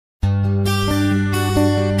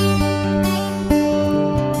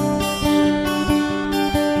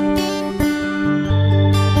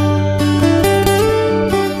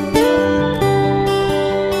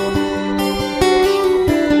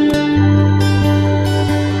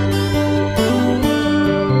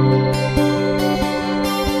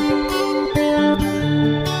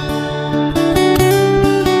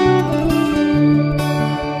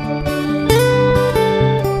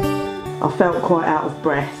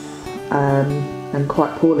and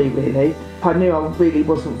quite poorly really. I knew I really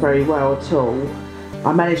wasn't very well at all.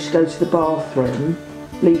 I managed to go to the bathroom,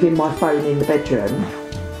 leaving my phone in the bedroom,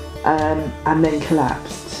 and then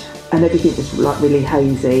collapsed. And everything was like really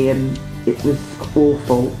hazy and it was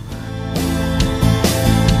awful.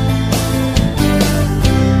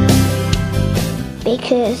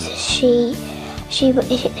 Because she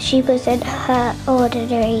wasn't her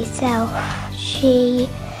ordinary self. She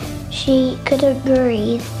couldn't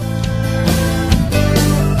breathe.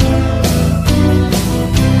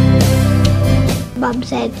 Mum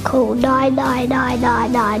said call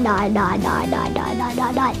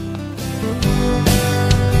 9999999999999.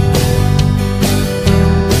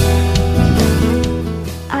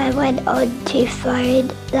 I went on to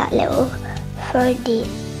phone that little phony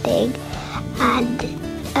thing, and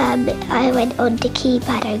I went on to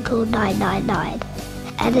keypad and called 999,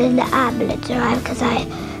 and then the ambulance arrived because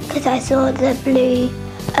I saw the blue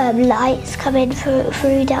lights coming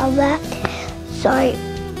through down there. So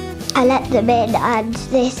I let them in, and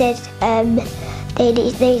they said they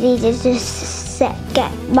needed to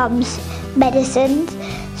get Mum's medicines.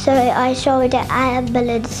 So I showed the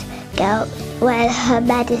ambulance girl where her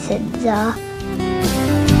medicines are.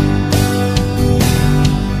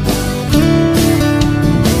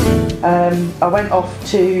 I went off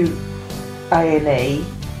to A&E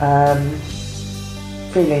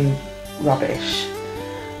feeling rubbish,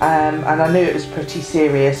 and I knew it was pretty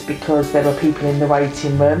serious because there were people in the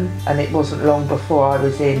waiting room, and it wasn't long before I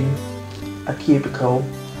was in a cubicle.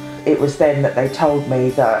 It was then that they told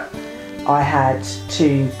me that I had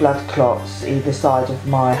 2 blood clots either side of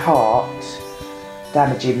my heart,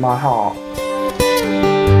 damaging my heart.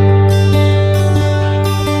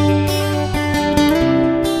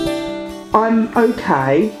 I'm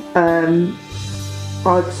okay.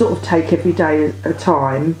 I sort of take every day at a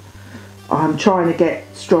time. I'm trying to get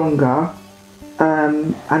stronger,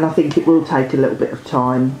 and I think it will take a little bit of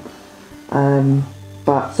time,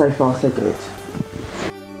 but so far so good.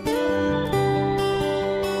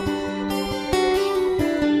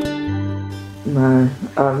 No,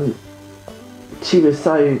 she was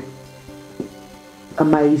so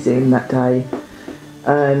amazing that day.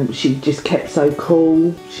 She just kept so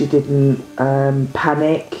cool. She didn't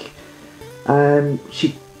panic.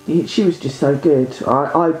 She was just so good.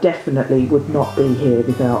 I definitely would not be here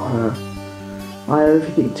without her. I owe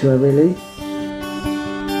everything to her really.